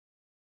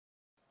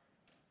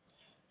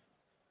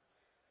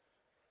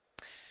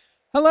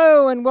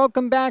Hello and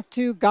welcome back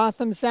to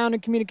Gotham Sound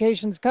and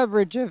Communications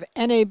coverage of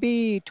NAB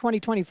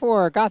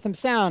 2024, Gotham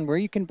Sound, where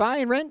you can buy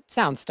and rent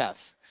sound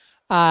stuff.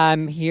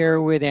 I'm here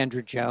with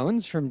Andrew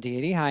Jones from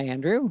Deity. Hi,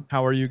 Andrew.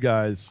 How are you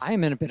guys? I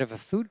am in a bit of a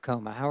food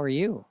coma. How are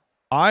you?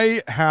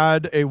 I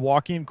had a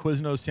walking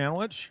Quiznos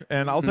sandwich,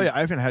 and I'll tell you, I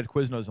haven't had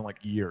Quiznos in like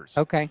years.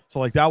 Okay. So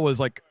like that was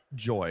like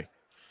joy.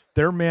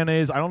 Their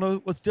mayonnaise, I don't know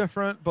what's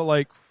different, but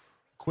like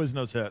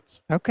Quiznos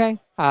hits. Okay.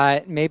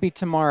 Maybe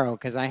tomorrow,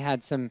 because I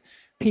had some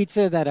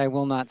pizza that I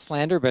will not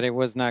slander, but it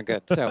was not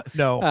good. So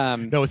no,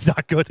 it's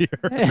not good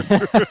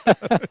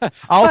here.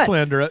 I'll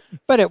slander it.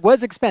 But it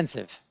was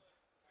expensive.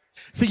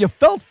 So you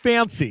felt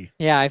fancy.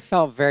 Yeah, I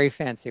felt very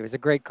fancy. It was a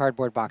great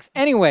cardboard box.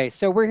 Anyway,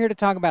 so we're here to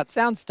talk about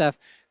sound stuff,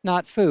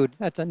 not food.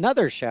 That's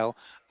another show.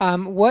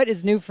 What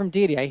is new from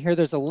Deity? I hear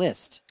there's a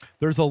list.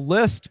 There's a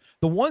list.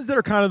 The ones that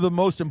are kind of the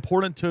most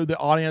important to the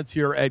audience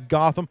here at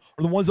Gotham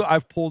are the ones that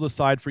I've pulled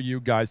aside for you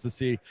guys to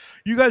see.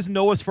 You guys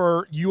know us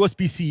for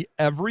USB-C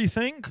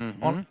everything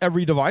on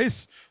every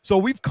device. So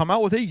we've come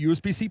out with a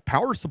USB-C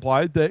power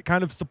supply that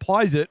kind of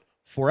supplies it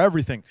for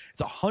everything.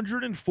 It's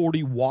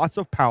 140 watts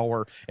of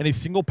power in a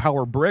single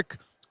power brick.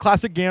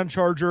 Classic GAN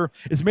charger.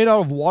 It's made out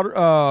of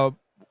water,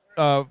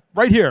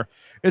 right here.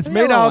 It's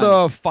made out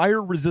of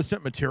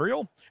fire-resistant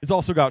material. It's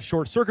also got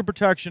short circuit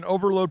protection,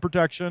 overload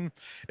protection.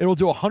 It will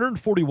do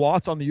 140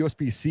 watts on the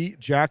USB-C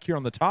jack here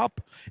on the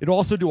top. It'll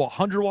also do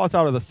 100 watts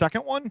out of the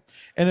second one.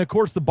 And of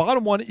course, the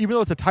bottom one, even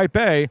though it's a Type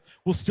A,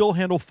 will still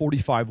handle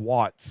 45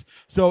 watts.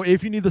 So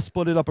if you need to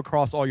split it up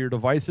across all your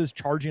devices,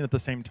 charging at the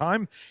same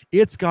time,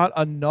 it's got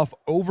enough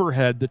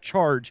overhead to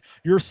charge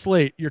your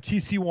Slate, your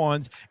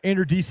TC1s, and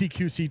your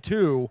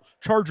DC-QC2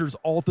 chargers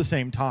all at the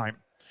same time.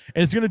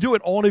 And it's going to do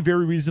it all in a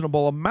very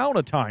reasonable amount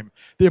of time.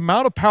 The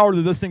amount of power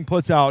that this thing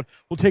puts out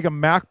will take a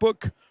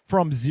MacBook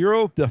from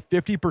 0 to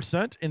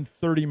 50% in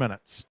 30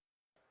 minutes.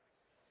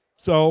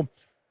 So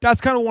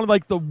that's kind of one of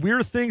like the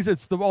weirdest things.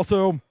 It's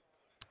also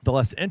the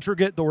less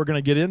intricate that we're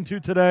going to get into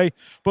today.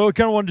 But I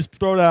kind of want to just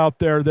throw that out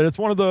there that it's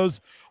one of those,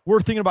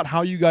 we're thinking about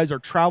how you guys are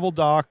travel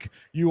dock.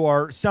 You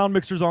are sound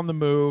mixers on the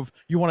move.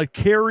 You want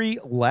to carry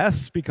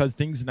less because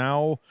things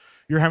now,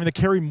 you're having to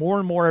carry more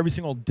and more every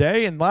single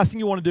day. And last thing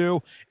you want to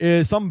do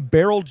is some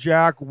barrel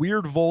jack,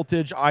 weird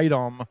voltage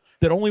item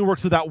that only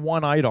works with that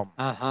one item,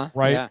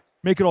 right? Yeah.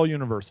 Make it all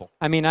universal.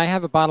 I mean, I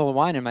have a bottle of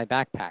wine in my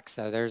backpack,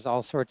 so there's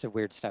all sorts of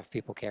weird stuff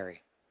people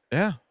carry.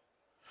 Yeah.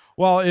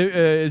 Well,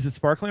 is it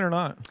sparkling or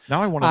not?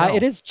 Now I want to know.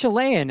 It is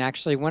Chilean,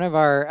 actually. One of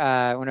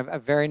a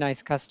very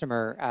nice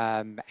customer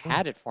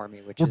had it for me,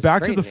 which is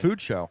back crazy. to the food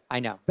show. I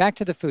know. Back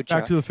to the food show.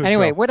 Back to the food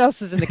anyway, show. What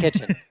else is in the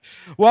kitchen?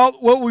 Well,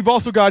 what we've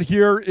also got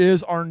here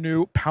is our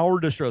new power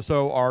distro.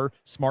 So our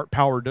smart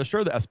power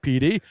distro, the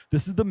SPD.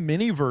 This is the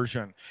mini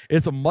version.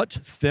 It's a much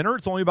thinner.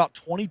 It's only about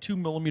 22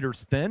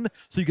 millimeters thin.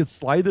 So you can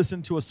slide this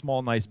into a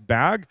small, nice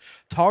bag.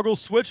 Toggle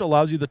switch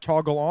allows you to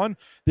toggle on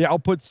the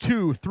outputs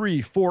 2,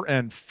 3, 4,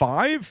 and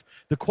 5.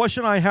 The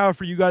question I have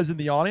for you guys in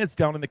the audience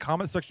down in the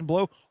comment section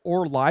below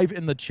or live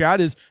in the chat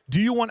is, do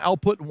you want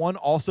output 1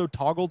 also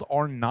toggled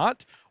or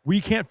not? We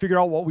can't figure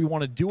out what we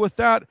want to do with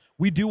that.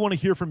 We do want to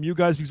hear from you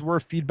guys because we're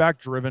a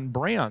feedback-driven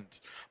brand.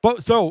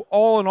 But so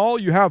all in all,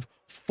 you have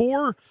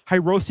 4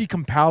 Hiroshi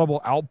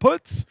compatible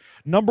outputs.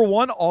 Number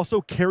 1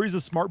 also carries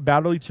a smart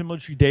battery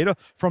telemetry data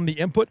from the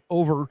input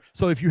over.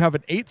 So if you have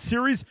an 8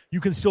 series, you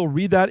can still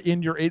read that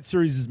in your 8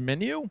 series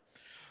menu.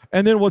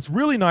 And then what's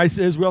really nice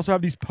is we also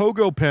have these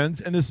pogo pins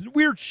in this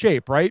weird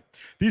shape, right?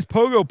 These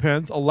pogo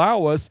pins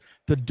allow us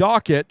to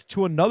dock it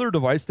to another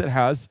device that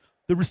has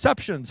the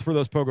receptions for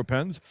those pogo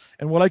pins.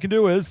 And what I can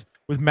do is,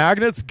 with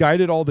magnets,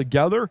 guide it all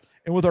together.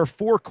 And with our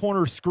 4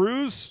 corner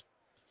screws,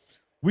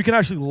 we can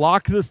actually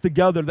lock this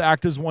together to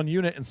act as one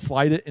unit and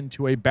slide it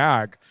into a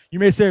bag. You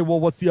may say,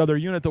 well, what's the other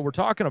unit that we're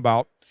talking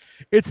about?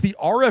 It's the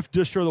RF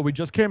distro that we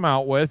just came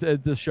out with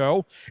at the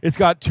show. It's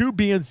got 2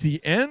 BNC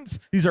ends.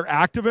 These are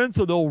active ends,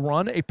 so they'll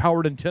run a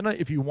powered antenna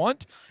if you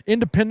want.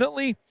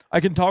 Independently,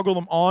 I can toggle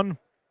them on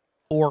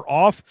or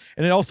off,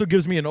 and it also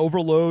gives me an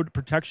overload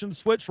protection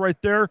switch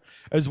right there,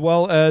 as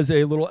well as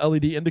a little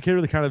LED indicator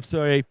to kind of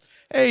say,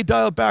 hey,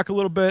 dial it back a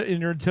little bit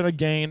in your antenna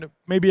gain,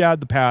 maybe add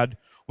the pad,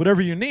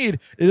 whatever you need.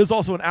 It is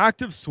also an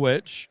active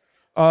switch.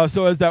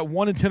 So as that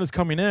one antenna is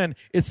coming in,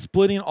 it's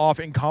splitting off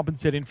and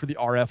compensating for the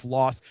RF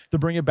loss to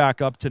bring it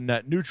back up to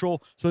net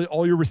neutral so that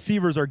all your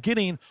receivers are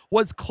getting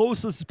what's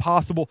closest as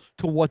possible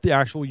to what the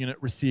actual unit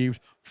received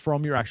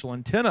from your actual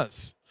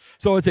antennas.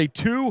 So it's a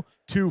 2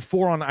 to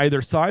 4 on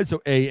either side,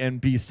 so A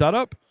and B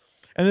setup.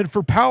 And then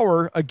for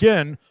power,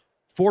 again,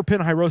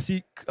 4-pin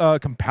Hiroshi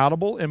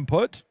compatible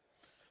input,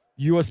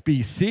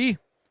 USB-C,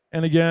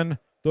 and again,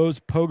 those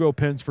pogo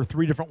pins for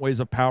 3 different ways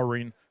of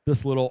powering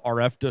this little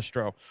RF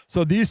distro.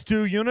 So these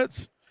 2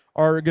 units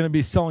are going to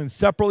be selling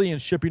separately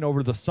and shipping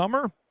over the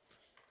summer.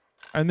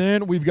 And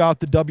then we've got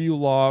the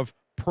W.Lav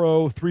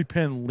Pro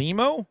 3-pin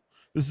Lemo.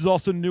 This is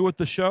also new at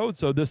the show.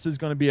 So this is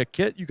going to be a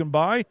kit you can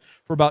buy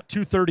for about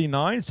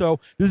 $239. So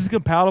this is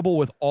compatible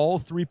with all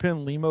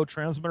 3-pin Lemo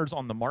transmitters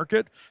on the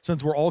market,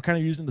 since we're all kind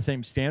of using the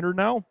same standard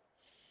now.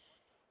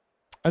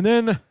 And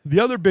then the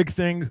other big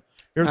thing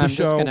Here at the I'm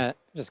show.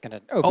 just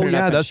gonna open it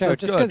up and show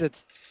just because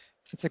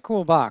it's a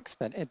cool box,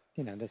 but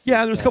this.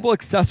 Yeah, there's a couple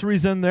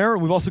accessories in there.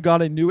 We've also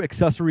got a new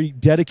accessory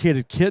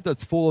dedicated kit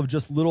that's full of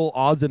just little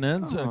odds and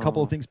ends and a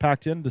couple of things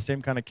packed in the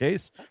same kind of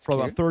case for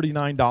about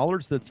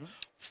 $39. That's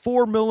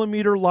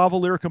 4mm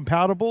lavalier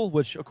compatible,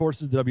 which of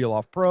course is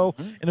W.Lav Pro,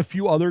 and a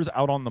few others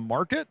out on the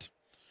market.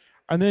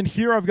 And then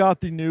here I've got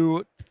the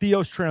new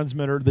Theos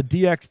transmitter, the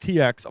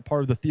DXTX, a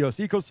part of the Theos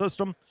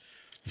ecosystem.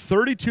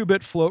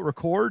 32-bit float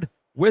record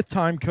with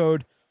time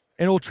code,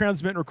 and it will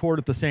transmit and record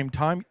at the same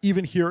time,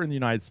 even here in the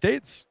United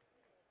States.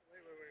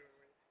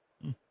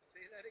 Say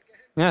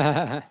that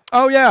again?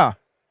 Oh, yeah.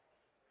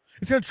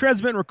 It's going to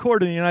transmit and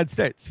record in the United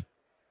States.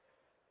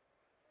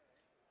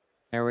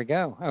 There we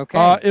go.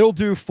 Okay. It'll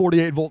do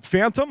 48-volt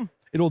phantom.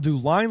 It'll do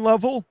line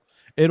level.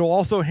 It'll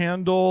also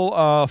handle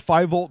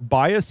 5-volt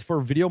bias for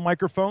video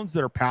microphones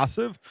that are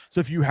passive. So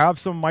if you have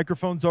some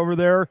microphones over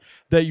there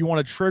that you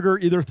want to trigger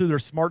either through their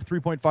smart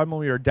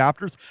 3.5mm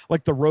adapters,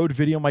 like the Rode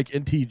VideoMic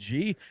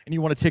NTG, and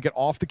you want to take it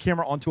off the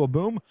camera onto a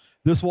boom,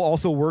 this will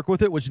also work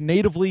with it, which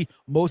natively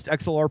most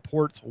XLR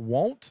ports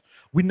won't.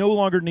 We no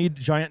longer need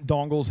giant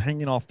dongles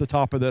hanging off the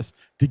top of this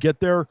to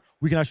get there.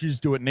 We can actually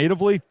just do it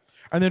natively.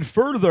 And then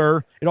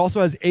further, it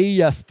also has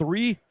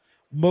AES-3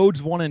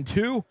 modes 1 and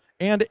 2,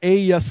 and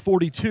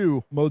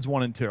AES-42 modes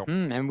 1 and 2.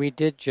 And we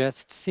did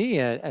just see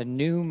a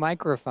new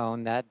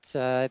microphone that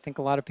I think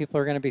a lot of people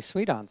are going to be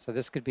sweet on. So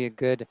this could be a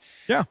good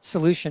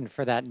solution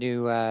for that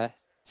new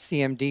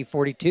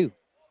CMD-42.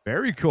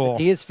 Very cool. The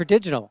D is for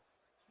digital.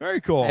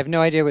 Very cool. I have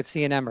no idea what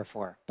C and M are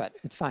for, but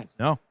it's fine.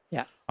 No.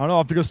 Yeah. I don't know.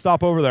 I'll have to go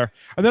stop over there.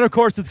 And then, of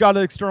course, it's got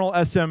an external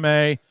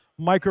SMA,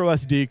 micro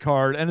SD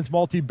card, and it's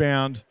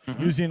multi-band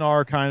using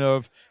our kind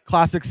of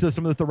classic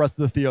system that the rest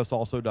of the Theos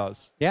also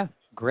does. Yeah.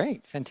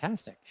 Great.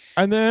 Fantastic.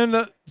 And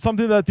then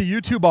something that the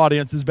YouTube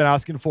audience has been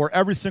asking for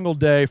every single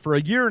day for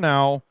a year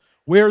now.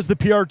 Where's the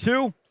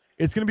PR2?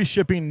 It's going to be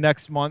shipping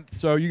next month.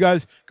 So you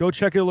guys go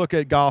check a look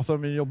at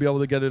Gotham, and you'll be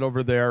able to get it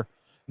over there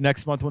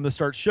next month when they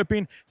start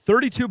shipping.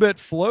 32-bit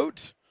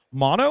float,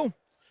 mono,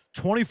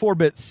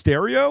 24-bit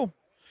stereo,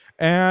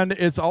 and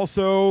it's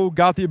also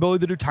got the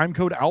ability to do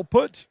timecode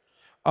output.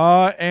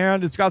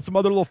 And it's got some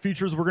other little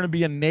features we're going to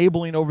be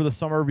enabling over the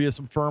summer via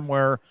some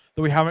firmware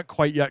that we haven't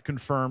quite yet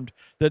confirmed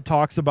that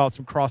talks about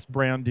some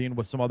cross-branding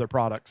with some other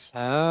products.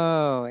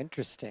 Oh,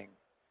 interesting.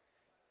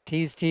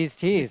 Tease, tease,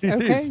 tease. Tease,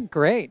 okay, tease.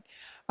 Great.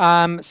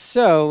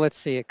 So let's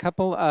see, a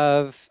couple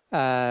of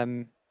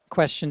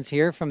questions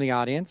here from the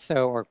audience,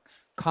 or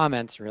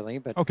comments really.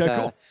 But okay,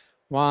 cool.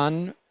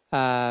 Juan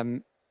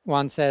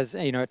says,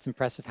 it's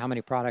impressive how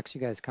many products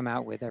you guys come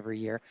out with every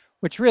year,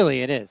 which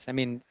really it is. I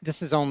mean,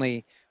 this is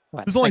only...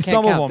 What? There's only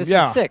some of them, This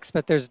is 6,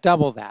 but there's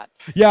double that.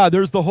 Yeah,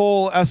 there's the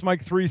whole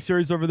S-Mic 3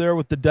 series over there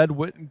with the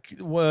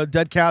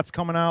dead cats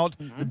coming out,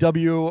 the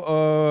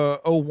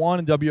W01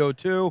 and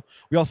W02.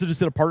 We also just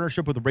did a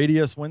partnership with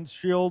Radius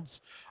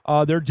Windshields.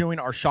 They're doing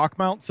our shock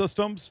mount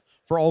systems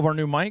for all of our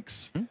new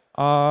mics.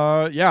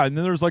 Yeah, and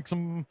then there's like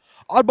some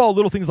oddball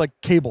little things like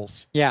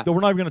cables. Yeah. That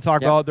we're not even going to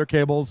talk about. They're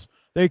cables.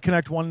 They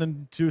connect 1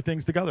 and 2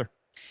 things together.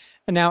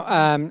 And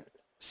now,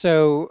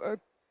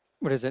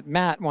 what is it?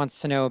 Matt wants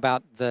to know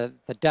about the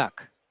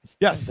duck.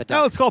 Yes. The duck.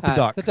 Now let's call it the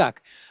duck. The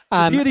duck.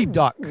 The Deity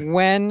duck.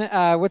 When?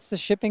 What's the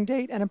shipping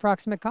date and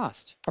approximate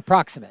cost?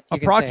 Approximate.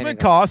 Approximate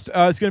cost.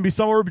 It's going to be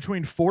somewhere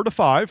between $400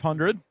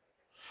 to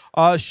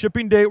 $500.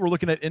 Shipping date, we're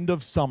looking at end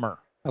of summer.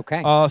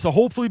 Okay. So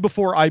hopefully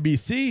before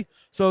IBC,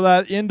 so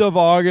that end of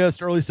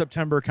August, early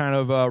September kind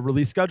of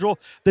release schedule.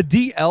 The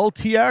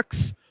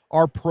DLTX,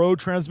 our pro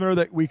transmitter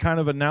that we kind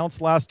of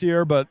announced last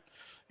year, but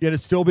yet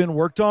it's still being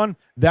worked on,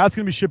 that's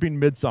going to be shipping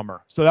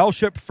midsummer. So that'll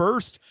ship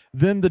first,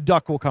 then the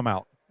duck will come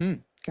out.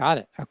 Got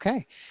it.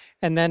 Okay.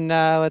 And then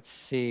let's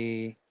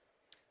see.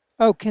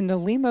 Oh, can the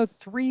Lemo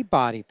 3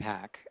 body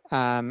pack?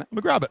 Let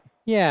me grab it.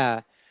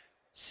 Yeah.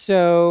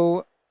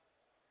 So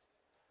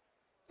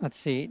let's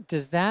see.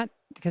 Does that,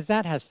 because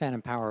that has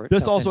phantom power.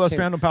 This also has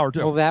phantom power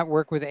too. Will that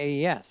work with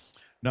AES?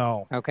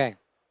 No. Okay.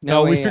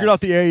 No, we AES. figured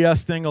out the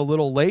AES thing a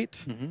little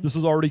late. This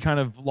was already kind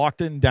of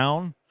locked in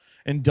down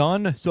and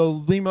done. So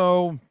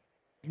Lemo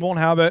won't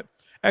have it.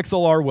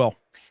 XLR will.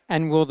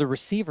 And will the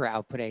receiver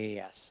output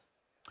AES?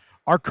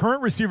 Our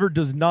current receiver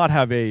does not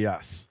have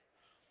AES.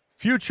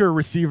 Future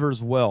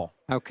receivers will.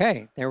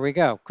 Okay, there we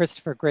go.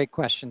 Christopher, great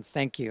questions.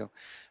 Thank you.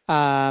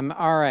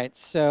 All right,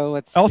 so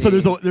let's also,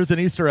 see. there's an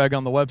Easter egg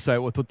on the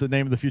website with what the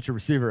name of the future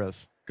receiver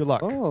is. Good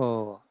luck.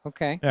 Oh,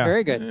 okay. Yeah.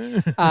 Very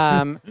good.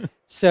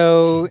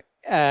 So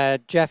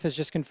Jeff is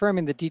just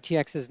confirming the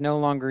DTX is no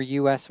longer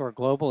US or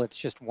global. It's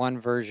just one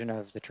version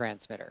of the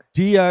transmitter.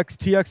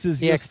 DXTX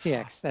is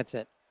DXTX, that's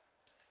it.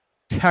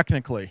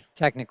 Technically.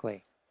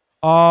 Technically.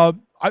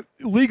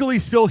 Legally,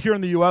 still here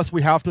in the US,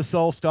 we have to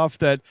sell stuff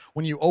that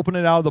when you open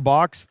it out of the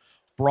box,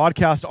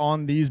 broadcast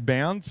on these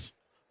bands.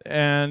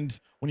 And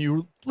when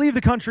you leave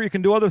the country, you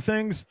can do other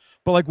things.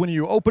 But like when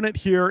you open it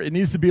here, it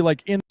needs to be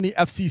like in the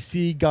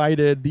FCC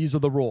guided, these are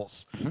the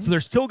rules. So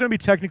there's still going to be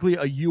technically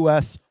a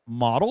US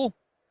model,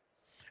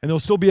 and there'll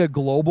still be a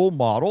global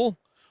model.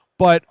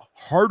 But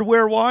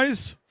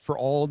hardware-wise, for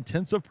all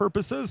intensive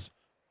purposes,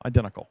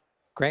 identical.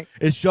 Great.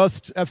 It's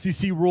just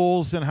FCC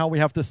rules and how we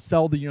have to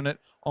sell the unit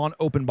on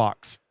open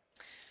box.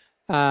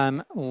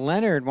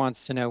 Leonard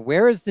wants to know,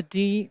 where is the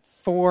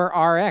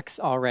D4RX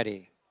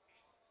already?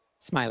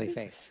 Smiley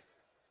face.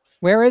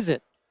 Where is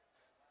it?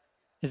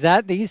 Is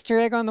that the Easter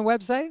egg on the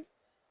website?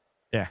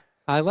 Yeah.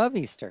 I love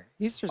Easter.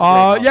 Easter's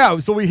great. Yeah,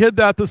 so we hid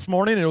that this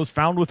morning, and it was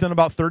found within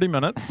about 30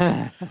 minutes.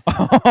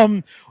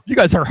 You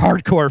guys are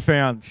hardcore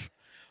fans.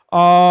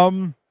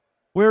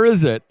 Where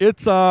is it?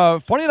 It's,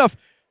 funny enough,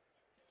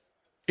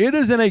 it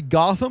is in a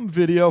Gotham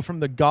video from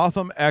the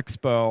Gotham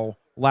Expo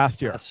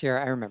last year. Last year,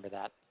 I remember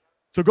that.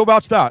 So go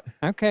watch that.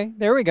 Okay,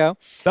 there we go.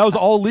 That was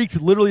all leaked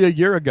literally a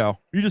year ago.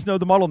 You just know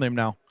the model name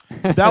now.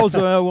 But that was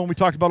when we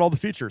talked about all the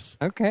features.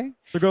 Okay.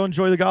 So go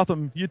enjoy the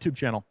Gotham YouTube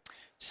channel.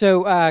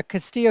 So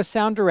Castillo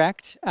Sound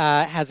Direct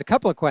has a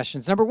couple of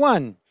questions. Number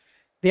one,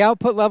 the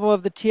output level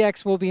of the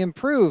TX will be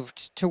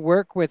improved to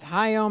work with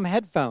high-ohm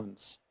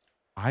headphones.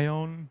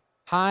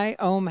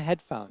 High-ohm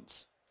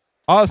headphones.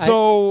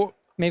 So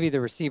maybe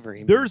the receiver.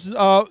 There's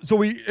so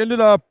we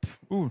ended up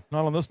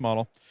not on this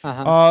model.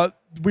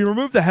 We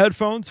removed the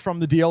headphones from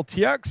the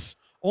DLTX.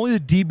 Only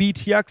the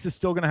DBTX is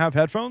still going to have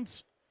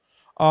headphones.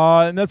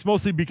 And that's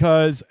mostly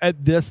because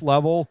at this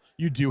level,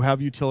 you do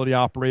have utility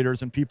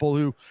operators and people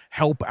who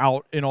help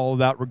out in all of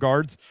that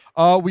regards.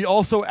 We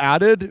also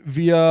added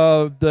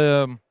via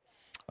the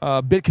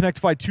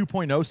BitConnectify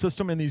 2.0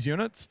 system in these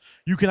units.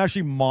 You can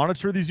actually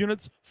monitor these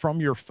units from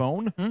your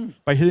phone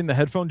by hitting the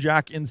headphone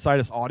jack inside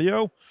its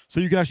audio. So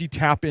you can actually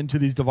tap into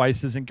these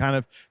devices and kind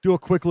of do a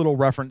quick little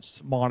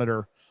reference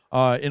monitor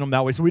in them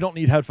that way. So we don't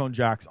need headphone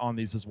jacks on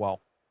these as well.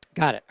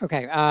 Got it.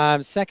 Okay.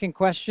 Second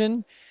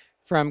question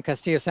from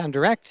Castillo Sound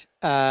Direct.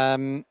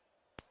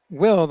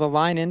 Will the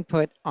line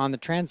input on the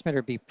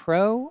transmitter be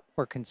pro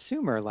or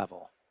consumer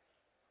level?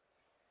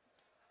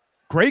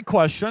 Great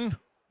question.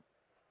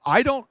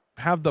 I don't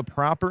have the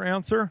proper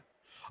answer.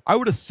 I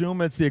would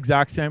assume it's the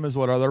exact same as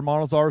what other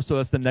models are. So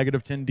that's the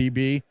 -10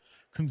 dB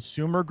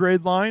consumer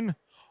grade line.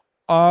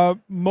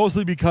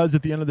 Mostly because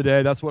at the end of the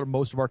day, that's what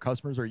most of our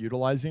customers are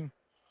utilizing.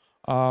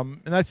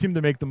 And that seemed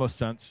to make the most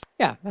sense.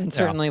 Yeah, and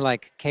certainly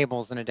like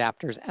cables and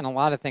adapters and a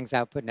lot of things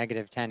output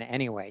 -10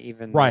 anyway,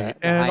 even right.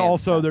 The and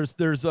also there's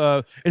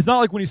it's not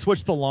like when you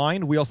switch the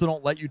line, we also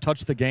don't let you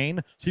touch the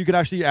gain. So you could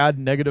actually add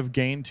negative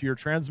gain to your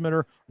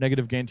transmitter,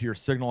 negative gain to your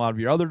signal out of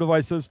your other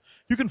devices.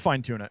 You can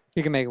fine tune it.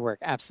 You can make it work.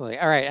 Absolutely.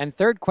 All right. And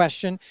third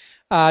question,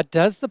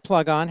 does the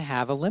plug-on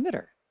have a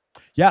limiter?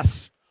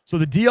 Yes. So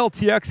the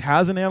DLTX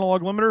has an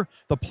analog limiter.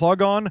 The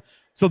plug-on,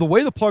 so the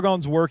way the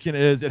plug-on's working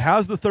is it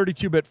has the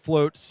 32-bit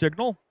float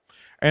signal,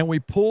 and we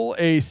pull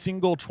a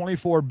single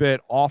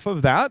 24-bit off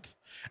of that,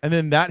 and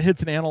then that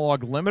hits an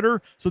analog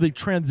limiter. So the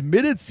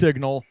transmitted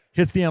signal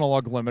hits the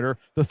analog limiter.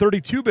 The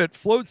 32-bit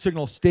float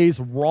signal stays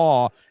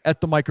raw at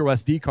the micro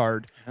SD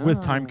card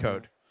with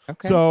timecode.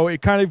 Okay. So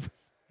it kind of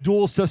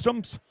dual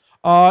systems.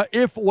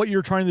 If what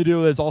you're trying to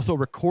do is also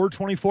record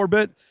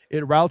 24-bit,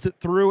 it routes it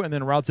through and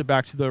then routes it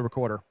back to the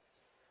recorder.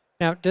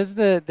 Now, does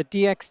the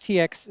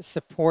DXTX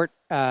support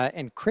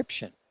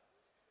encryption?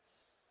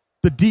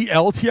 The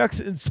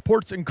DLTX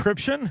supports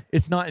encryption.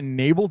 It's not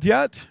enabled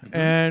yet.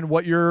 And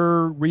what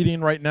you're reading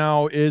right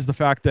now is the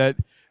fact that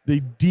the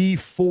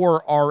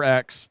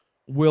D4RX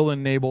will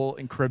enable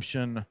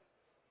encryption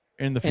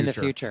in the future. In the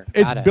future.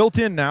 It's built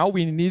in now.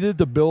 We needed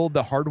to build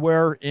the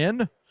hardware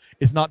in.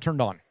 It's not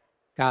turned on.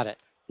 Got it.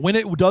 When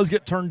it does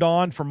get turned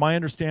on, from my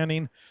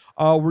understanding,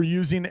 we're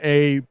using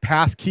a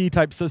pass key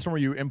type system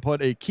where you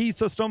input a key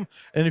system,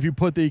 and if you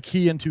put the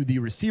key into the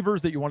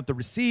receivers that you want it to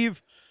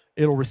receive,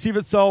 it'll receive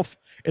itself.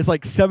 It's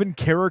like 7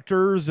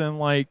 characters and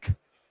like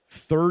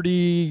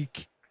 30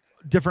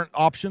 different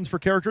options for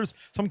characters.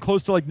 So I'm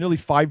close to like nearly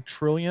 5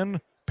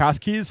 trillion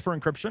passkeys for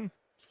encryption.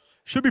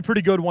 Should be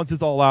pretty good once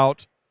it's all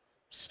out.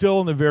 Still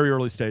in the very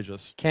early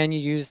stages. Can you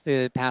use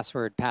the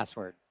password?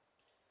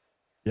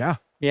 Yeah.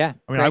 Yeah.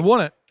 I mean, I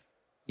want it.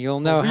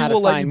 You'll know how to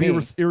find me. We will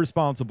let you be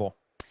irresponsible.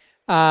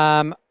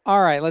 All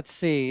right, let's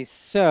see.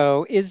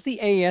 So is the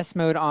AES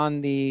mode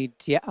on the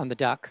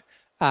duck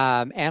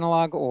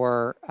analog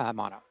or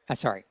mono?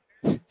 Sorry,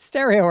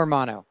 stereo or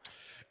mono?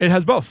 It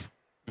has both.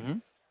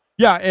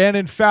 Yeah, and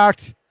in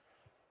fact,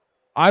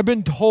 I've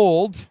been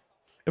told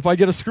if I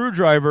get a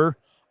screwdriver,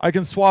 I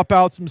can swap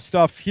out some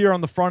stuff here on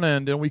the front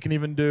end, and we can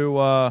even do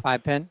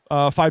 5-pin.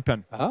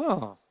 5-pin.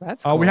 Oh,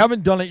 that's cool. We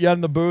haven't done it yet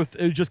in the booth.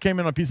 It just came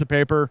in on a piece of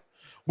paper.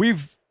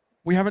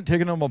 We haven't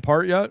taken them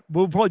apart yet.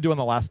 We'll probably do it on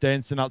the last day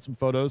and send out some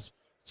photos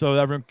so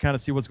that everyone can kind of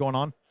see what's going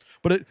on.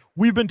 But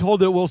we've been told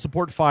that it will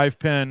support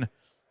 5-pin,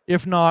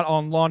 if not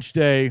on launch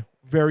day,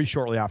 very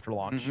shortly after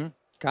launch.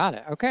 Got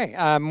it.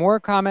 Okay. More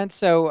comments.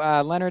 So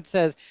Leonard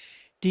says,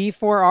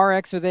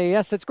 D4RX with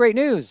AES. That's great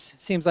news.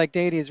 Seems like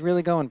Deity is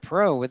really going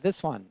pro with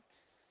this one.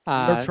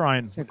 They're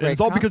trying.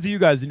 It's all because of you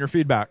guys and your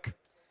feedback.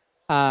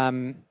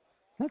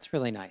 That's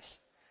really nice.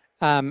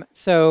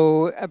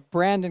 So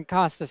Brandon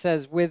Costa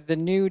says, with the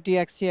new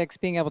DXTX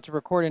being able to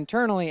record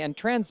internally and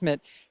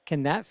transmit,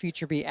 can that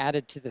feature be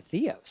added to the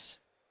Theos?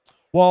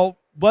 Well,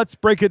 let's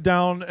break it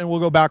down and we'll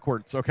go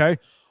backwards, okay?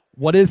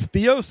 What is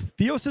Theos?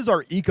 Theos is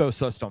our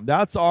ecosystem.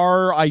 That's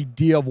our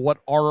idea of what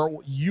our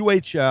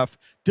UHF,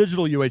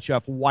 digital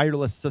UHF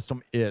wireless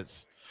system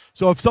is.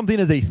 So if something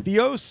is a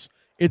Theos,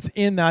 it's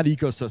in that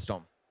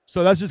ecosystem.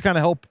 So that's just kind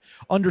of help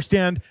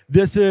understand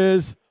this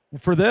is,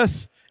 for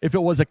this, if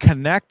it was a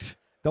Connect,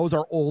 that was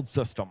our old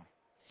system.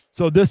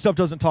 So this stuff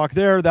doesn't talk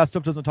there, that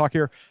stuff doesn't talk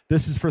here.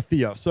 This is for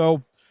Theos.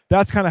 So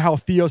that's kind of how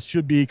Theos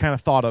should be kind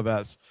of thought of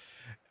as.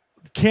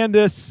 Can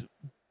this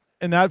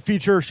and that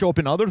feature show up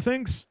in other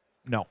things?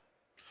 No.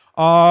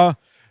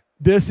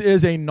 This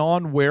is a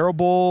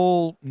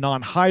non-wearable,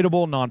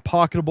 non-hideable,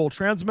 non-pocketable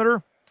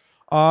transmitter.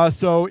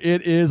 So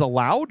it is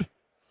allowed,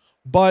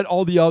 but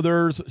all the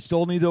others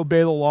still need to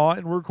obey the law,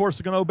 and we're, of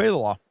course, going to obey the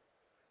law.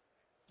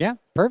 Yeah,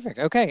 perfect.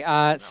 Okay,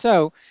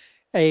 so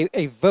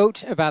a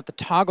vote about the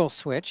toggle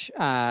switch.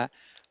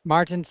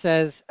 Martin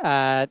says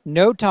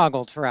no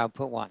toggled for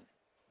output 1.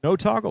 No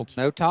toggled.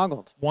 No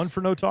toggled. 1 for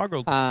no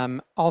toggled.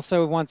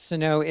 Also wants to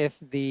know if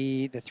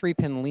the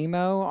 3-pin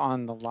Lemo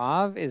on the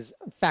Lav is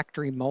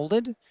factory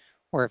molded,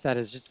 or if that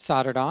is just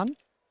soldered on.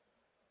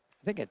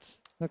 I think it's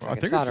looks like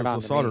it's soldered on.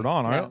 It's soldered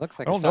on. Yeah, it looks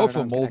like I don't know if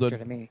it molded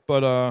to me.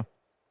 But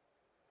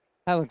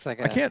that looks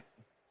like I can't.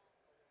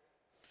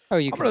 Oh,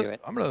 you can do it.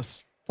 I'm gonna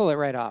pull it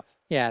right off.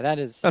 Yeah,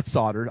 that's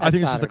soldered. That's I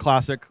think soldered. it's just a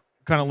classic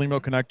kind of Lemo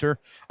connector.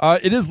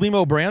 It is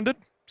Lemo branded,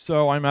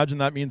 so I imagine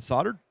that means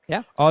soldered.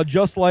 Yeah.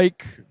 Just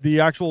like the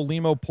actual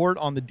Lemo port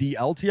on the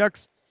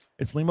DLTX,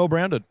 it's Lemo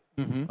branded.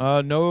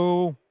 Mm-hmm.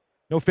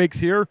 No fakes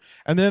here.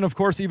 And then, of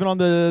course, even on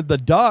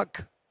the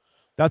duck,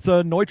 that's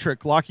a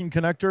Neutrik locking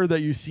connector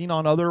that you've seen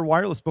on other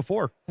wireless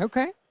before.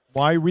 Okay.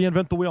 Why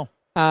reinvent the wheel?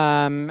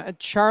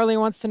 Charlie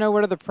wants to know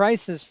what are the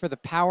prices for the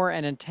power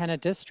and antenna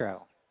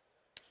distro.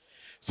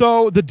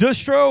 So the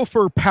distro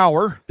for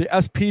power, the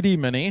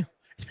SPD-Mini,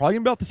 it's probably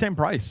going to be about the same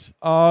price.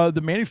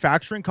 The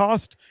manufacturing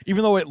cost,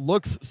 even though it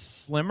looks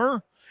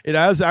slimmer, it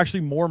has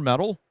actually more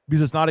metal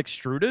because it's not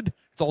extruded.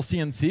 It's all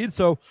CNC'd.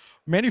 So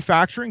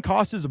manufacturing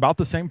cost is about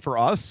the same for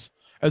us,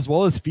 as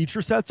well as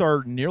feature sets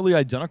are nearly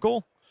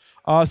identical.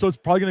 So it's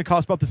probably going to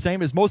cost about the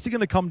same. It's mostly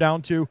going to come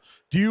down to,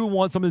 do you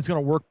want something that's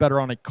going to work better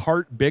on a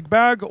cart big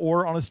bag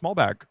or on a small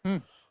bag?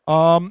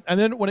 And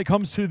then when it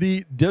comes to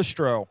the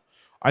distro,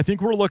 I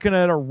think we're looking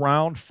at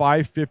around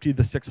 $550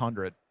 to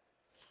 $600.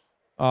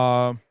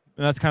 And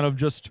that's kind of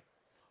just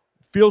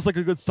feels like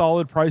a good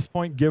solid price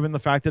point given the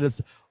fact that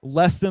it's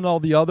less than all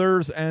the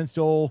others and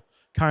still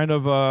kind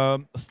of a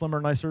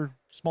slimmer, nicer,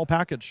 small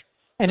package.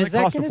 And is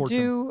that going to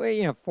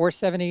do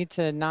 470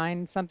 to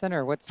 9 something,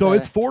 or what's? So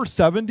it's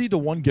 470 to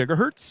 1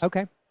 gigahertz.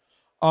 Okay.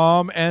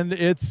 And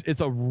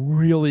it's a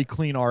really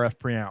clean RF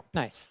preamp.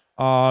 Nice.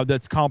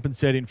 That's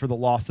compensating for the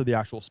loss of the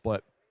actual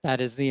split. That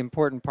is the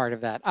important part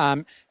of that.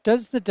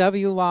 Does the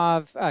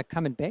W.Lav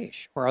come in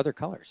beige or other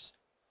colors?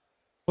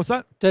 What's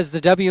that? Does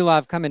the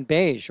W.Lav come in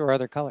beige or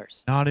other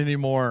colors? Not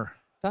anymore.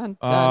 Dun,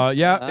 dun,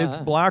 yeah, it's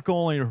black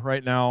only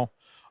right now.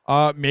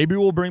 Maybe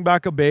we'll bring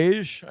back a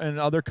beige and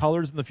other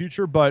colors in the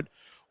future, but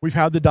we've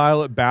had to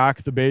dial it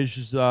back. The beige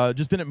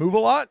just didn't move a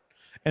lot,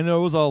 and there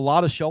was a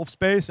lot of shelf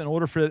space in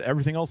order for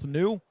everything else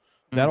new.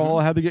 That all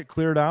had to get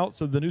cleared out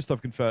so the new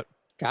stuff can fit.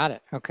 Got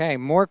it. Okay,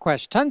 more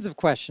questions. Tons of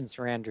questions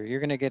for Andrew. You're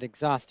going to get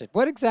exhausted.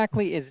 What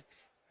exactly is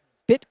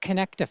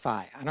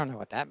BitConnectify? I don't know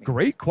what that means.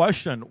 Great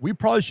question. We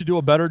probably should do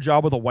a better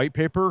job with a white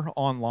paper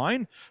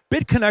online.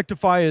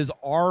 BitConnectify is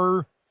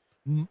our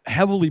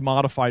heavily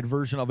modified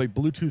version of a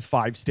Bluetooth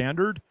 5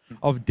 standard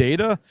of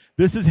data.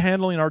 This is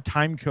handling our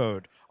time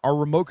code, our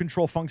remote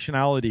control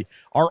functionality,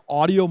 our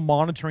audio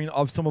monitoring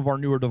of some of our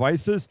newer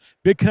devices.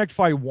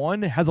 BitConnectify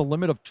 1 has a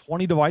limit of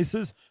 20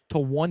 devices to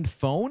 1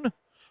 phone.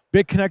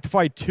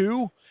 BitConnectify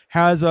 2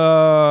 has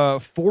a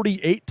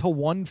 48 to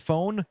 1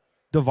 phone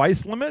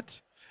device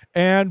limit.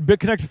 And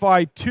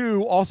BitConnectify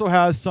 2 also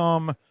has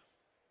some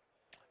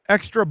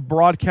extra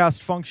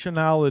broadcast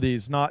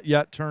functionalities not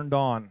yet turned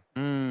on.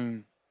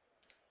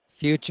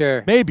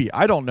 Future. Maybe.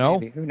 I don't know.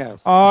 Maybe. Who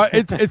knows?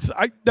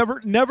 I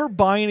never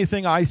buy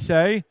anything I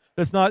say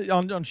that's not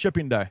on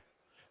shipping day.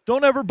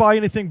 Don't ever buy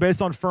anything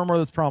based on firmware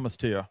that's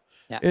promised to you.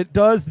 Yeah. It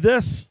does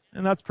this,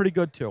 and that's pretty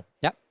good too.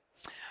 Yep.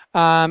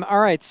 All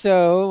right,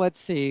 so let's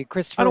see.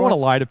 Christopher, I don't want to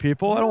lie to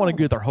people. I don't want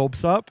to get their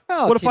hopes up.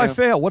 Well, what if I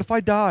fail? What if I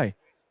die?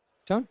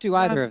 Don't do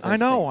either of those I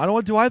know. things. I don't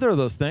want to do either of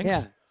those things.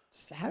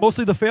 Yeah.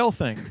 Mostly the fail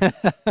thing.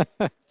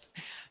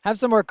 Have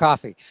some more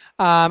coffee.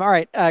 All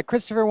right.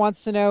 Christopher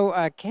wants to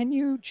know, can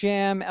you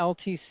jam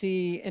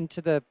LTC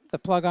into the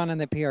plug-on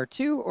and the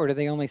PR2, or do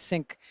they only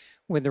sync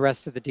with the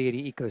rest of the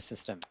Deity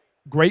ecosystem?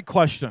 Great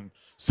question.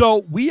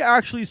 So we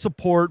actually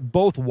support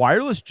both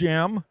wireless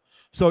jam,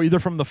 so either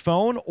from the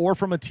phone or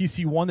from a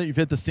TC1 that you've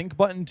hit the sync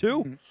button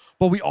to,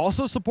 but we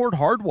also support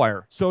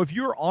hardwire. So if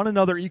you're on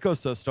another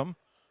ecosystem,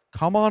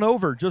 come on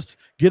over. Just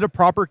get a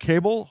proper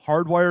cable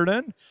hardwired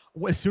in.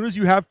 As soon as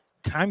you have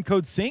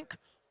timecode sync,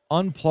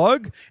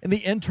 unplug, and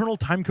the internal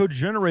timecode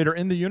generator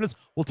in the units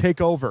will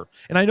take over.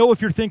 And I know if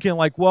you're thinking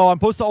like, well, I'm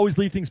supposed to always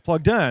leave things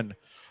plugged in.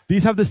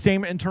 These have the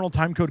same internal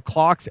timecode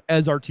clocks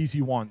as our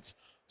TC1s.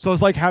 So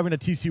it's like having a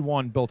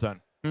TC1 built in.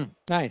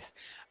 Nice.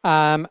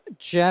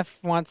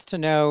 Jeff wants to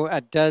know,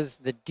 does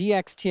the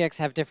DXTX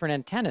have different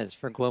antennas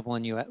for global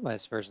and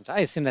US versions? I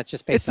assume that's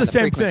just based on the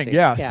frequency. It's the same thing,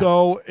 yeah.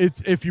 So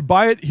if you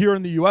buy it here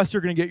in the US,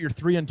 you're going to get your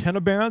 3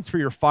 antenna bands for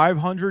your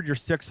 500, your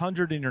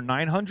 600, and your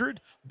 900.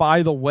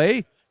 By the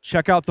way,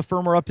 check out the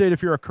firmware update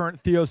if you're a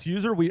current Theos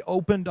user. We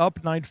opened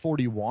up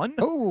 941.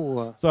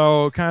 Oh.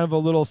 So kind of a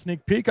little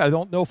sneak peek. I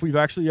don't know if we've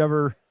actually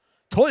ever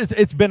told,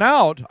 it's been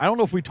out. I don't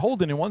know if we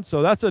told anyone,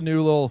 so that's a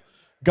new little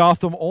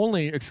Gotham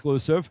only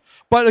exclusive.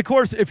 But of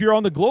course, if you're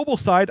on the global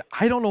side,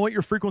 I don't know what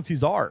your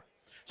frequencies are.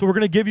 So we're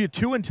going to give you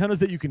 2 antennas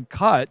that you can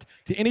cut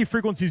to any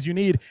frequencies you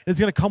need. And it's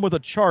going to come with a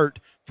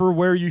chart for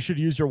where you should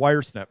use your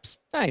wire snips.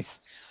 Nice.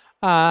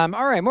 All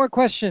right, more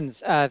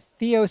questions.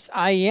 Theos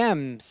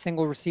IEM,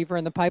 single receiver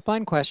in the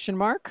pipeline, question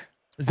mark?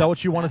 Is that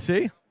what you want to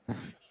see?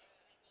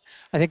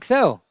 I think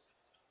so.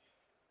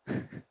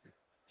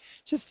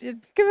 Just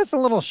give us a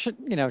little,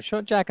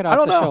 jacket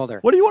off the shoulder.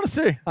 What do you want to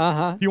see?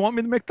 Uh-huh. Do you want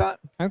me to make that?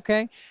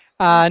 Okay.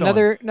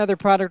 Another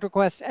product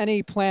request.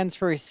 Any plans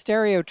for a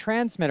stereo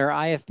transmitter,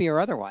 IFB or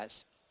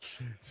otherwise?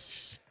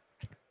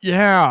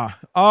 Yeah.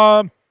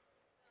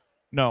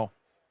 No.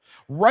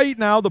 Right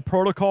now, the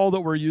protocol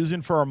that we're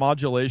using for our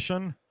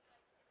modulation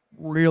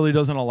really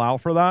doesn't allow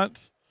for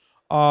that.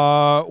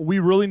 We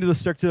really need to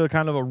stick to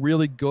kind of a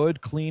really good,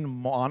 clean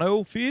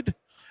mono feed.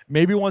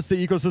 Maybe once the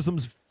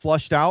ecosystem's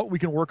flushed out, we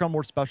can work on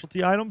more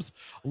specialty items.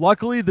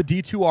 Luckily, the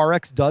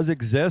D2RX does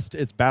exist.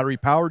 It's battery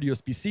powered,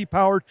 USB-C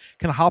powered,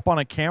 can hop on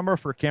a camera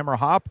for camera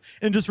hop,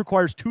 and just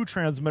requires 2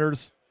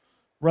 transmitters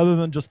rather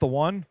than just the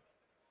one.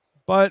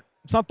 But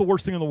it's not the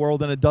worst thing in the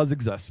world, and it does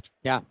exist.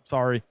 Yeah.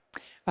 Sorry.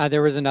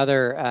 There was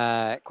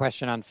another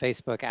question on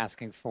Facebook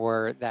asking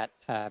for that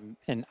an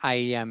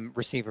IEM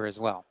receiver as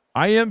well.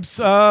 IEM's,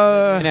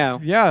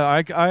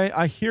 yeah,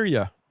 I hear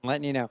you.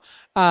 Letting you know.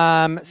 You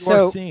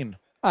are seen.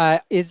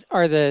 Is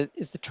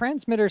the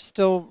transmitter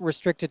still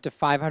restricted to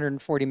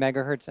 540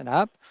 megahertz and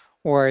up,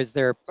 or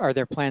are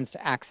there plans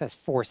to access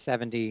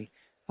 470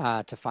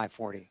 to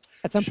 540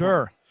 at some point?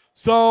 Sure.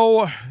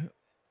 So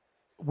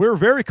we're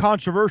very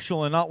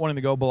controversial in not wanting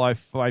to go below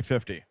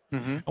 550,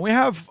 and we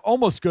have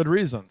almost good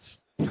reasons.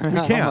 We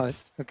can't.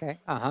 Almost. Okay.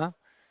 And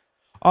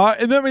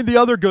then, I mean, the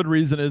other good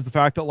reason is the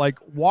fact that, like,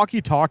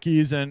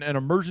 walkie-talkies and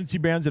emergency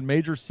bands in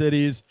major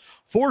cities,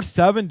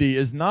 470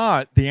 is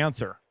not the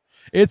answer.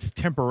 It's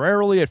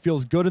temporarily, it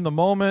feels good in the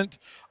moment,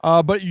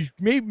 but you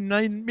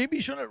maybe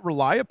you shouldn't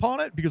rely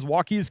upon it because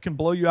walkies can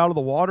blow you out of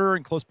the water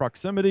in close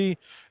proximity.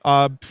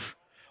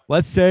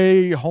 Let's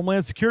say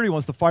Homeland Security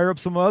wants to fire up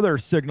some other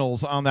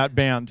signals on that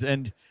band,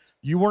 and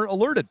you weren't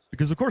alerted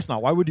because, of course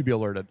not. Why would you be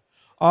alerted?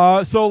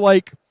 So,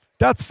 like,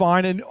 that's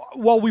fine. And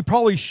while we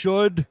probably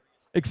should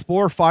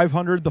explore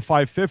 500, the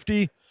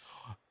 550,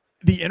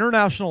 the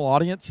international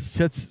audience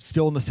sits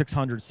still in the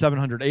 600s,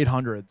 700,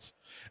 800s.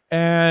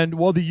 And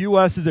while the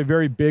U.S. is a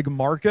very big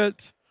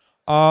market,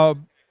 we're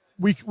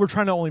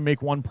trying to only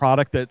make one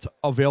product that's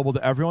available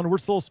to everyone. We're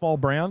still a small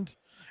brand,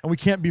 and we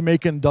can't be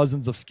making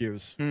dozens of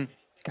SKUs.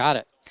 Got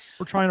it.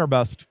 We're trying our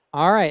best.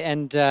 All right.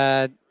 And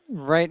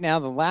right now,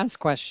 the last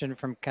question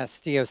from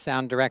Castillo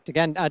Sound Direct.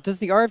 Again, does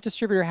the RF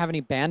distributor have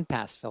any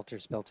bandpass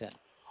filters built in?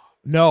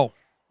 No.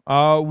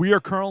 We are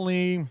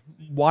currently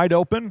wide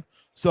open.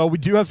 So we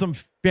do have some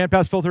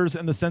bandpass filters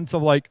in the sense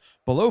of, like,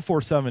 below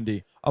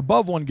 470,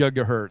 above 1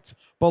 gigahertz.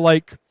 But,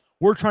 like,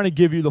 we're trying to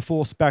give you the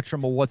full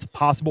spectrum of what's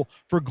possible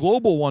for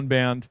global one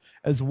band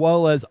as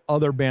well as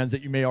other bands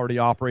that you may already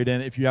operate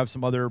in if you have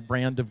some other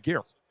brand of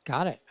gear.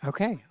 Got it.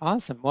 Okay,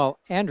 awesome. Well,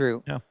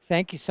 Andrew,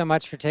 thank you so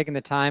much for taking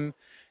the time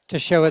to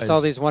show us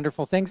all these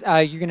wonderful things.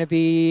 You're going to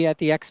be at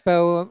the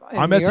expo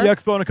in New York? The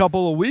expo in a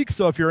couple of weeks,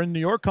 so if you're in New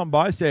York, come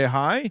by, say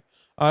hi.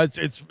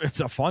 It's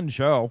a fun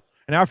show.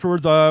 And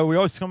afterwards, we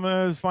always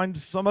come find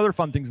some other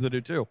fun things to do,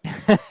 too.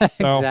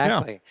 So,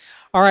 exactly. Yeah.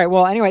 All right.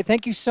 Well, anyway,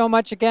 thank you so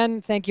much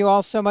again. Thank you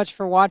all so much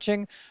for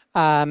watching.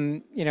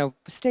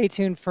 Stay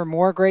tuned for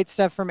more great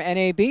stuff from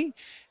NAB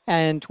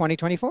and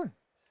 2024.